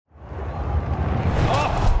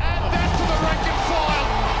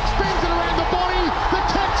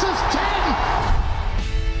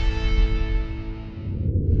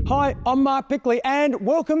I'm Mark Bickley and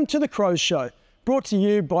welcome to The Crows Show, brought to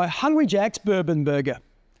you by Hungry Jack's Bourbon Burger.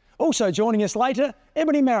 Also joining us later,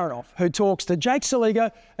 Ebony Marinoff, who talks to Jake Saligo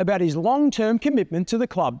about his long-term commitment to the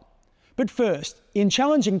club. But first, in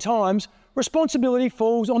challenging times, responsibility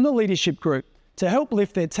falls on the leadership group to help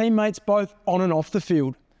lift their teammates both on and off the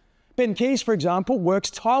field. Ben Keys, for example, works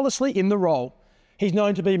tirelessly in the role. He's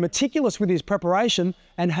known to be meticulous with his preparation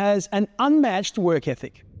and has an unmatched work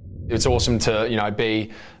ethic. It's awesome to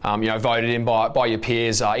be voted in by your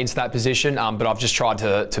peers into that position, but I've just tried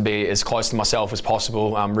to be as close to myself as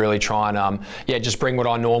possible. Really try and just bring what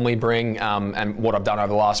I normally bring and what I've done over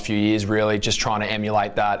the last few years. Really just trying to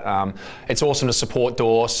emulate that. It's awesome to support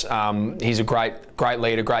Dorse. He's a great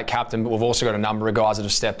leader, great captain, but we've also got a number of guys that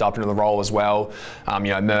have stepped up into the role as well.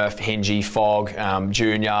 Murph, Hingy, Fogg,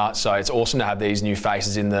 Junior. So it's awesome to have these new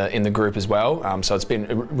faces in the group as well. So it's been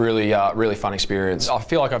a really fun experience. I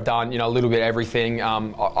feel like I've done a little bit of everything.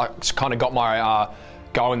 I kind of got my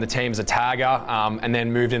go in the team as a tagger and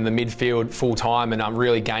then moved in the midfield full time and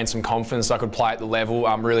really gained some confidence. I could play at the level,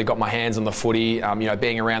 really got my hands on the footy,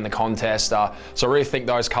 being around the contest. So I really think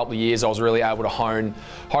those couple of years I was really able to hone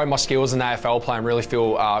my skills in AFL play and really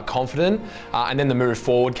feel confident. And then the move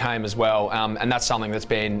forward came as well, and that's something that's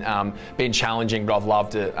been challenging, but I've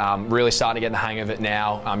loved it. Really starting to get the hang of it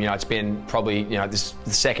now. It's been probably this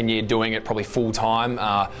the second year doing it, probably full time.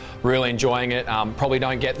 Really enjoying it. Probably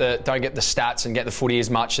don't get the stats and get the footy as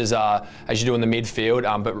much as you do in the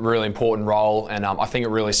midfield, but really important role, and I think it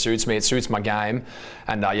really suits me. It suits my game,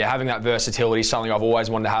 and having that versatility is something I've always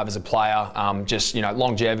wanted to have as a player. Just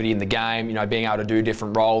longevity in the game, being able to do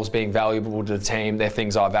different roles, being valuable to the team, they're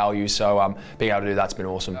things I value. So being able to do that's been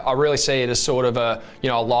awesome. I really see it as sort of a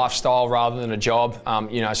lifestyle rather than a job.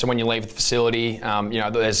 So when you leave the facility,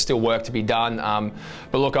 there's still work to be done.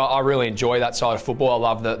 But look, I really enjoy that side of football. I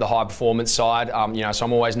love the high performance side. So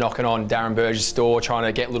I'm always knocking on Darren Burgess' door, trying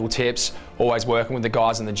to get little tips, always working with the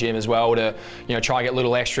guys in the gym as well to try and get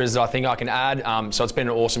little extras that I think I can add. So it's been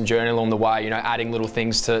an awesome journey along the way, adding little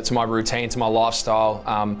things to my routine, to my lifestyle,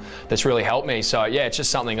 that's really helped me. So yeah, it's just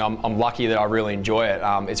something I'm lucky that I really enjoy it.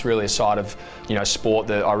 It's really a side of sport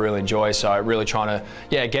that I really enjoy. So really trying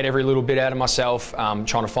to get every little bit out of myself, trying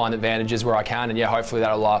to find advantages where I can, and hopefully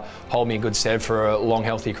that'll hold me in good stead for a long,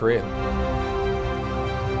 healthy career.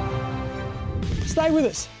 Stay with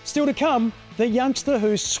us. Still to come, the youngster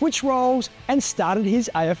who switched roles and started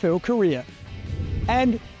his AFL career.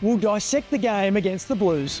 And we'll dissect the game against the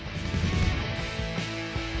Blues.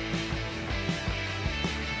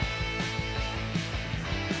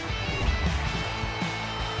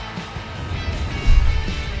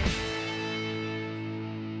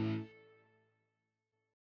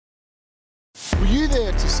 Were you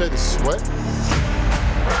there to see the sweat?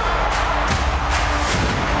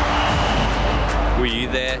 Were you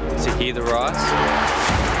there to hear the rise?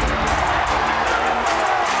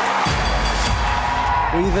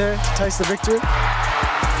 Were you there to taste the victory?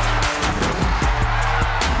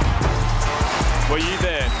 Were you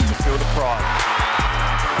there to feel the pride?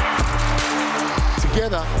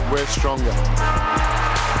 Together, we're stronger.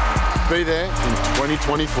 Be there in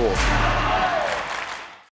 2024.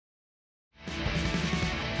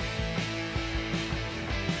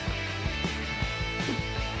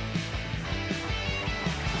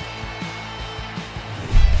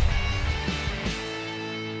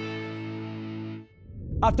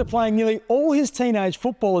 After playing nearly all his teenage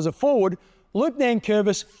football as a forward, Luke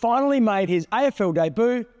Nankervis finally made his AFL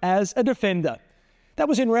debut as a defender. That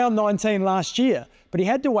was in round 19 last year, but he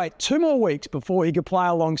had to wait 2 more weeks before he could play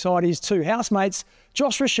alongside his 2 housemates,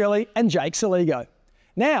 Josh Rochelle and Jake Saligo.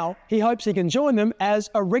 Now, he hopes he can join them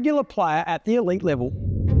as a regular player at the elite level.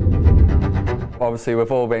 Obviously,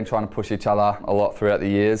 we've all been trying to push each other a lot throughout the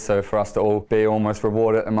years, so for us to all be almost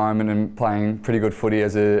rewarded at the moment and playing pretty good footy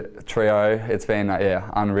as a trio, it's been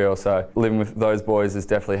unreal. So living with those boys has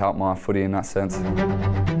definitely helped my footy in that sense.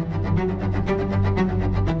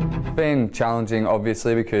 It's been challenging,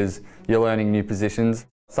 obviously, because you're learning new positions.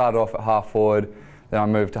 Started off at half forward, then I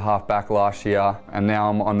moved to half back last year, and now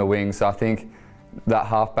I'm on the wing. So I think that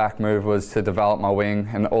half back move was to develop my wing,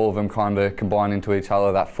 and all of them kind of combine into each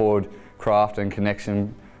other. That forward craft and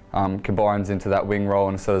connection combines into that wing role,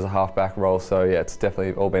 and so does a half-back role. So yeah, it's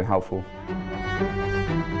definitely all been helpful.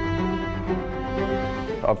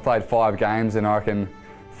 I've played 5 games, and I reckon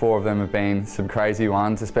 4 of them have been some crazy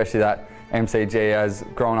ones, especially that MCG. As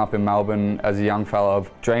growing up in Melbourne as a young fella,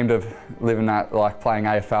 I've dreamed of living that, like playing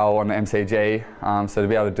AFL on the MCG. So to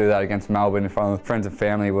be able to do that against Melbourne in front of friends and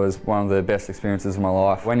family was one of the best experiences of my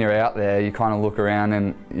life. When you're out there, you kind of look around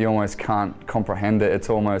and you almost can't comprehend it.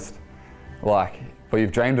 It's almost like well,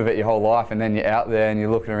 you've dreamed of it your whole life, and then you're out there and you're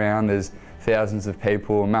looking around, there's thousands of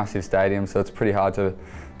people, a massive stadium, so it's pretty hard to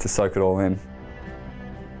soak it all in.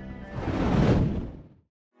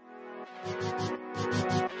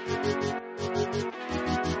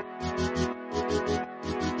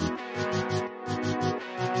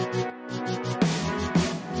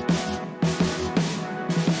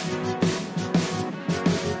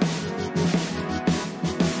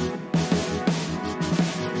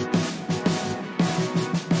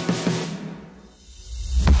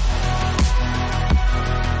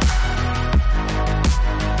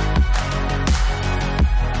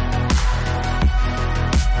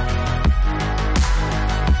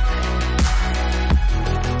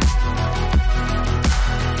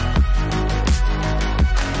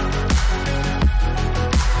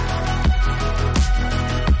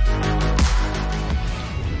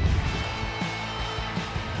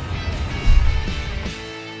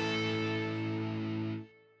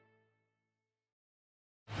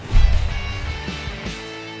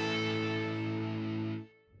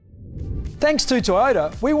 Thanks to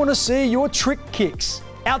Toyota, we want to see your trick kicks.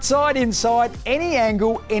 Outside, inside, any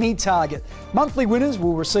angle, any target. Monthly winners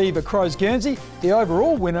will receive a Crows Guernsey. The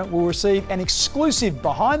overall winner will receive an exclusive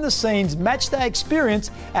behind-the-scenes matchday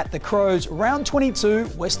experience at the Crows Round 22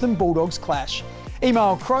 Western Bulldogs Clash.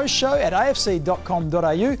 Email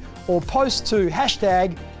crowsshow@afc.com.au or post to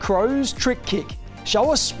 #CrowsTrickKick.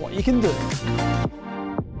 Show us what you can do.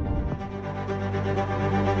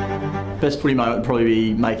 Best footy moment would probably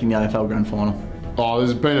be making the AFL Grand Final. Oh,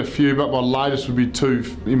 there's been a few, but my latest would be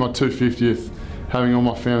in my 250th, having all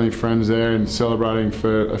my family and friends there and celebrating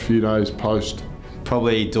for a few days post.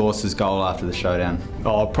 Probably Dawes' goal after the showdown.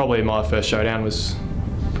 Oh, probably my first showdown was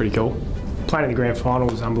pretty cool. Playing in the grand final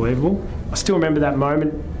was unbelievable. I still remember that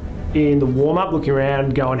moment in the warm-up, looking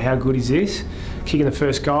around going, how good is this? Kicking the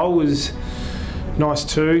first goal was nice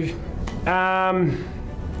too.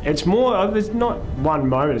 It's more, there's not one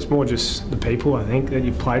moment, it's more just the people, I think, that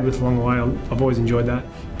you've played with along the way. I've always enjoyed that.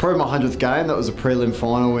 Probably my 100th game, that was a prelim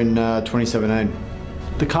final in 2017.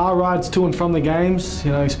 The car rides to and from the games,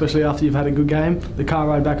 you know, especially after you've had a good game. The car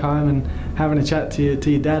ride back home and having a chat to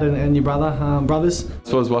your dad and your brothers.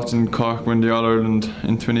 So I was watching Cork win the All-Ireland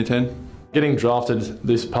in 2010. Getting drafted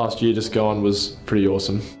this past year just gone was pretty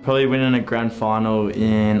awesome. Probably winning a grand final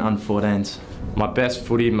in under-14s. My best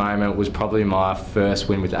footy moment was probably my first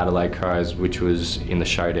win with Adelaide Crows, which was in the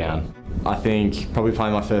showdown. I think probably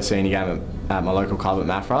playing my first senior game at my local club at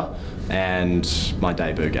Mafra and my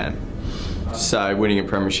debut game. So winning a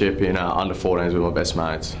premiership in under-14s with my best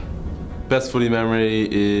mates. Best footy memory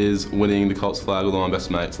is winning the Colts flag with my best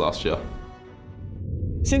mates last year.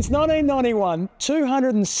 Since 1991,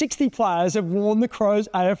 260 players have worn the Crows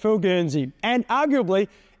AFL Guernsey, and arguably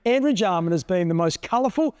Andrew Jarman has been the most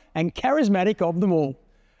colourful and charismatic of them all.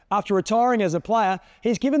 After retiring as a player,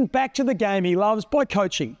 he's given back to the game he loves by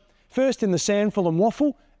coaching, first in the Sandful and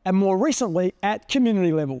Waffle and more recently at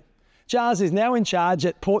community level. Jars is now in charge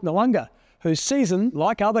at Port Noarlunga, whose season,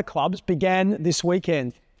 like other clubs, began this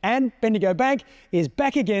weekend. And Bendigo Bank is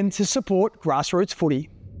back again to support grassroots footy.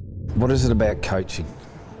 What is it about coaching?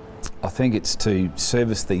 I think it's to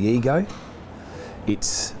service the ego.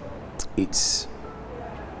 It's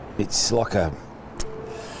like a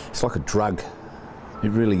drug. It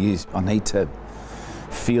really is. I need to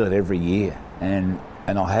feel it every year, and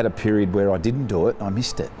I had a period where I didn't do it. I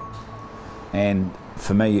missed it, and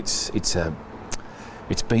for me, it's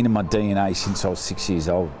been in my DNA since I was 6 years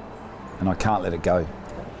old, and I can't let it go.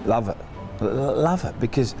 Love it,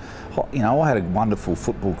 because you know I had a wonderful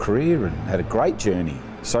football career and had a great journey.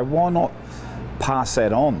 So why not pass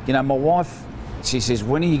that on? You know, my wife, she says,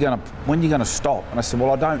 when are you going to stop? And I said,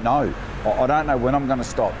 well, I don't know. I don't know when I'm going to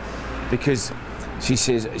stop, because she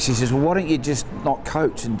says, well, why don't you just not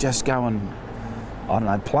coach and just go and, I don't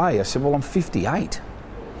know, play? I said, well, I'm 58.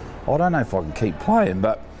 I don't know if I can keep playing,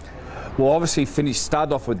 but well, obviously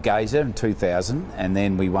started off with Gazer in 2000, and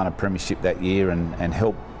then we won a premiership that year and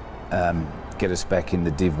helped get us back in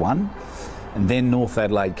the Div 1. And then North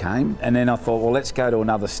Adelaide came, and then I thought, well, let's go to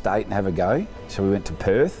another state and have a go. So we went to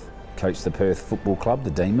Perth, coached the Perth Football Club,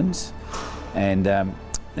 the Demons, and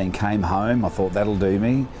then came home. I thought that'll do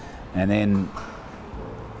me, and then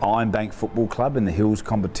Ironbank Football Club in the Hills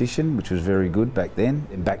competition, which was very good back then,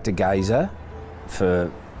 and back to Gazer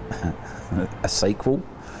for a sequel,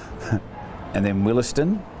 and then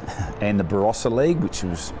Williston and the Barossa League, which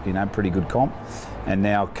was, you know, pretty good comp, and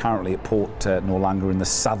now currently at Port Noarlunga in the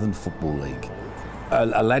Southern Football League.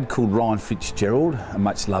 A lad called Ryan Fitzgerald, a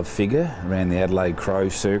much-loved figure around the Adelaide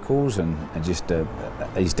Crows circles, and just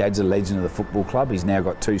his dad's a legend of the football club. He's now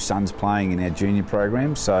got 2 sons playing in our junior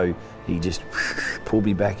program, so he just pulled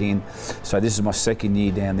me back in. So this is my 2nd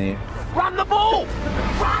year down there. Run the ball!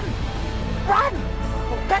 Run! Run!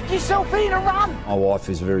 Back yourself in and run! My wife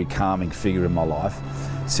is a very calming figure in my life.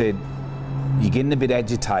 Said, you're getting a bit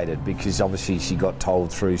agitated, because obviously she got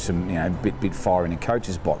told through some, bit fire in a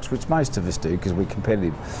coach's box, which most of us do because we're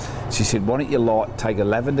competitive. She said, why don't you take a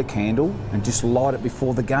lavender candle and just light it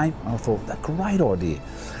before the game? I thought, that's a great idea.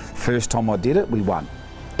 First time I did it, we won.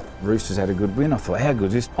 Roosters had a good win. I thought, how good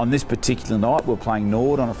is this? On this particular night, we're playing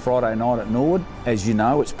Nord on a Friday night at Nord. As you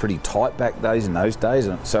know, it's pretty tight back in those days,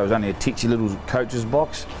 so it was only a titchy little coach's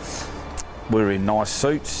box. We were in nice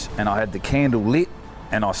suits, and I had the candle lit.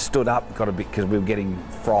 And I stood up, got a bit, because we were getting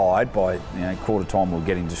fried by, quarter time, we were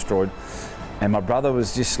getting destroyed. And my brother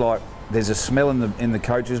was just like, there's a smell in the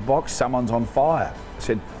coach's box, someone's on fire. I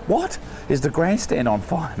said, what? Is the grandstand on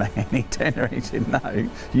fire? And he turned around and he said, no,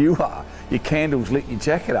 you are. Your candles lit your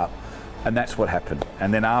jacket up. And that's what happened.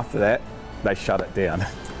 And then after that, they shut it down.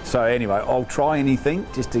 So anyway, I'll try anything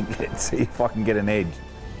just to see if I can get an edge.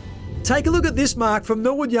 Take a look at this mark from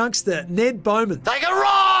Norwood youngster Ned Bowman. Take a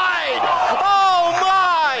ride! Oh my!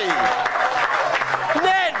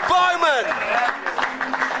 Ned Bowman!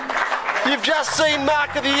 You've just seen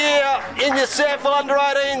Mark of the Year in your SAFL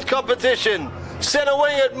Under-18s competition. Centre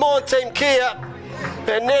wing at Morn Team Kia.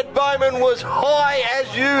 And Ned Bowman was high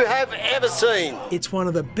as you have ever seen. It's one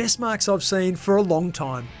of the best marks I've seen for a long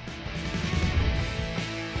time.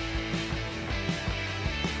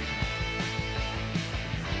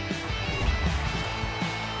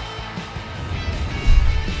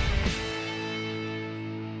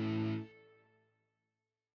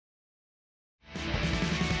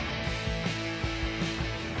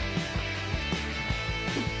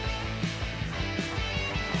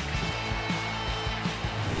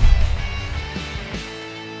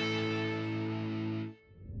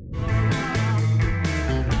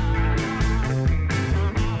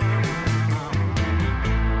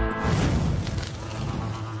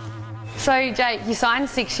 So Jake, you signed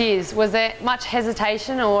 6 years. Was there much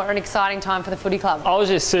hesitation or an exciting time for the footy club? I was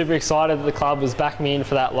just super excited that the club was backing me in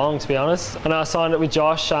for that long, to be honest. I know I signed it with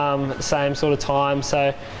Josh at the same sort of time,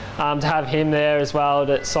 so to have him there as well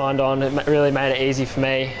that signed on, it really made it easy for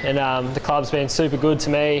me. And the club's been super good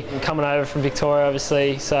to me, coming over from Victoria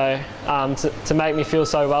obviously, so to make me feel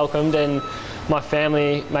so welcomed and my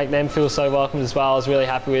family make them feel so welcomed as well, I was really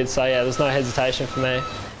happy with. So yeah, there's no hesitation for me.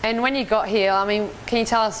 And when you got here, I mean, can you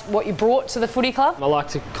tell us what you brought to the footy club? I like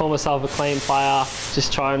to call myself a clean player,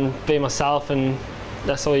 just try and be myself, and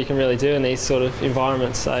that's all you can really do in these sort of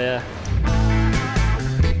environments, so yeah.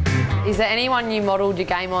 Is there anyone you modelled your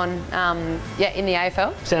game on in the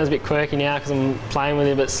AFL? Sounds a bit quirky now because I'm playing with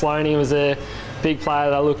him, but Sloaney was a big player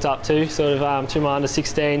that I looked up to, sort of to my under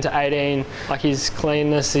 16 to 18. Like his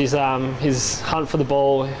cleanness, his hunt for the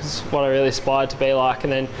ball is what I really aspired to be like.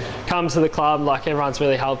 And then come to the club, like everyone's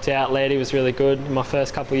really helped out. Laddie was really good in my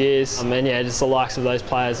first couple of years. And yeah, just the likes of those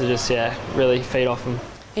players are just, yeah, really feed off them.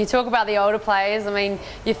 You talk about the older players. I mean,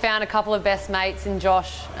 you found a couple of best mates in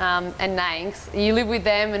Josh and Nanks. You live with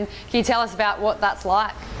them, and can you tell us about what that's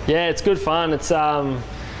like? Yeah, it's good fun. It's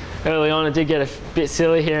early on, it did get a bit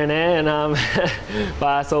silly here and there, and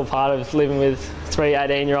but that's all part of living with 3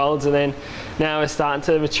 18-year-olds. And then now we're starting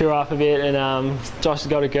to mature up a bit, and Josh has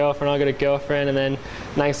got a girlfriend, I got a girlfriend, and then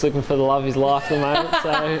Nank's looking for the love of his life at the moment.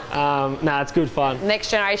 So it's good fun. Next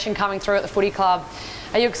generation coming through at the footy club.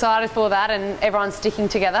 Are you excited for that and everyone's sticking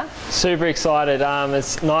together? Super excited.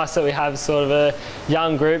 It's nice that we have sort of a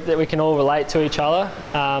young group that we can all relate to each other.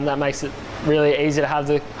 That makes it really easy to have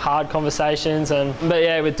the hard conversations. But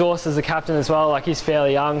yeah, with Dorse as the captain as well, like he's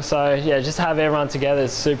fairly young, so yeah, just to have everyone together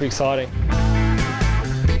is super exciting.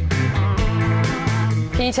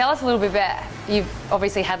 Can you tell us a little bit about, you've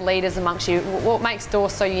obviously had leaders amongst you, what makes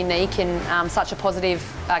Dorse so unique and such a positive,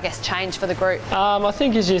 I guess, change for the group? I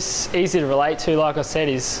think he's just easy to relate to. Like I said,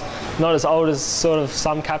 he's not as old as sort of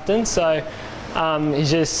some captains, so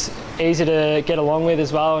he's just easy to get along with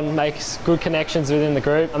as well and makes good connections within the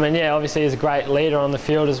group. I mean, yeah, obviously he's a great leader on the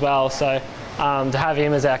field as well, so to have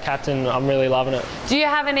him as our captain, I'm really loving it. Do you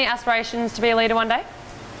have any aspirations to be a leader one day?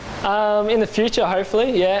 In the future,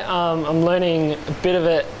 hopefully, yeah. I'm learning a bit of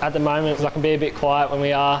it at the moment because I can be a bit quiet when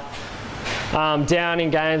we are down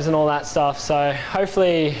in games and all that stuff. So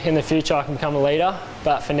hopefully in the future I can become a leader,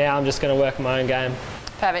 but for now I'm just going to work on my own game.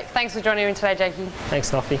 Perfect. Thanks for joining me today, Jakey.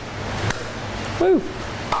 Thanks, Noffy. Woo!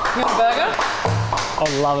 You want a burger?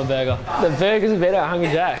 I love a burger. The burgers are better at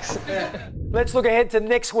Hungry Jack's. Let's look ahead to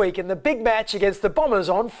next week and the big match against the Bombers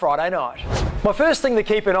on Friday night. My first thing to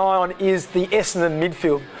keep an eye on is the Essendon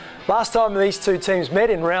midfield. Last time these two teams met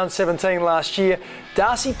in round 17 last year,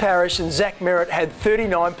 Darcy Parish and Zach Merritt had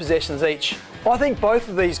 39 possessions each. I think both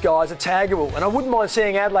of these guys are taggable, and I wouldn't mind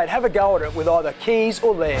seeing Adelaide have a go at it with either Keys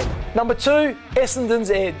or Laird. Number 2,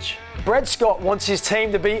 Essendon's edge. Brad Scott wants his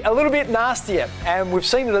team to be a little bit nastier, and we've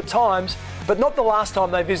seen it at times, but not the last time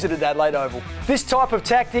they visited Adelaide Oval. This type of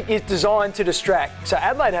tactic is designed to distract, so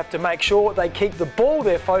Adelaide have to make sure they keep the ball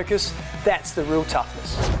their focus. That's the real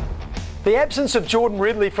toughness. The absence of Jordan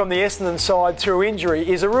Ridley from the Essendon side through injury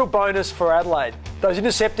is a real bonus for Adelaide. Those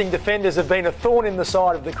intercepting defenders have been a thorn in the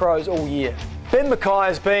side of the Crows all year. Ben Mackay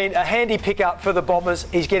has been a handy pickup for the Bombers.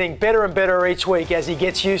 He's getting better and better each week as he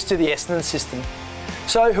gets used to the Essendon system.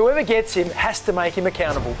 So whoever gets him has to make him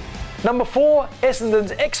accountable. Number 4,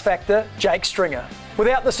 Essendon's X-Factor, Jake Stringer.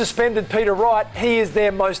 Without the suspended Peter Wright, he is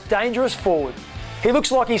their most dangerous forward. He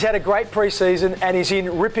looks like he's had a great pre-season and is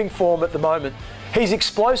in ripping form at the moment. He's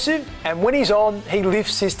explosive, and when he's on, he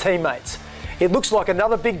lifts his teammates. It looks like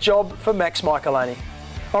another big job for Max Michelini.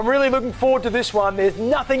 I'm really looking forward to this one. There's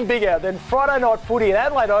nothing bigger than Friday night footy at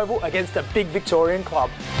Adelaide Oval against a big Victorian club.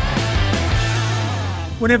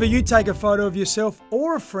 Whenever you take a photo of yourself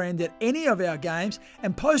or a friend at any of our games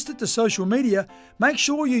and post it to social media, make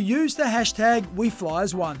sure you use the hashtag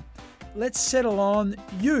WeFlyers1. Let's settle on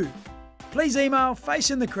you. Please email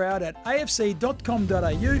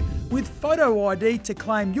faceinthecrowd@afc.com.au with photo ID to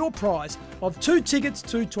claim your prize of 2 tickets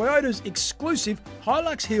to Toyota's exclusive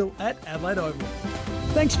Hilux Hill at Adelaide Oval.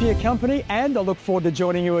 Thanks for your company, and I look forward to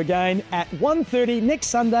joining you again at 1:30 next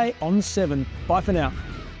Sunday on 7. Bye for now.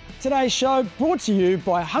 Today's show brought to you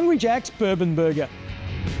by Hungry Jack's Bourbon Burger.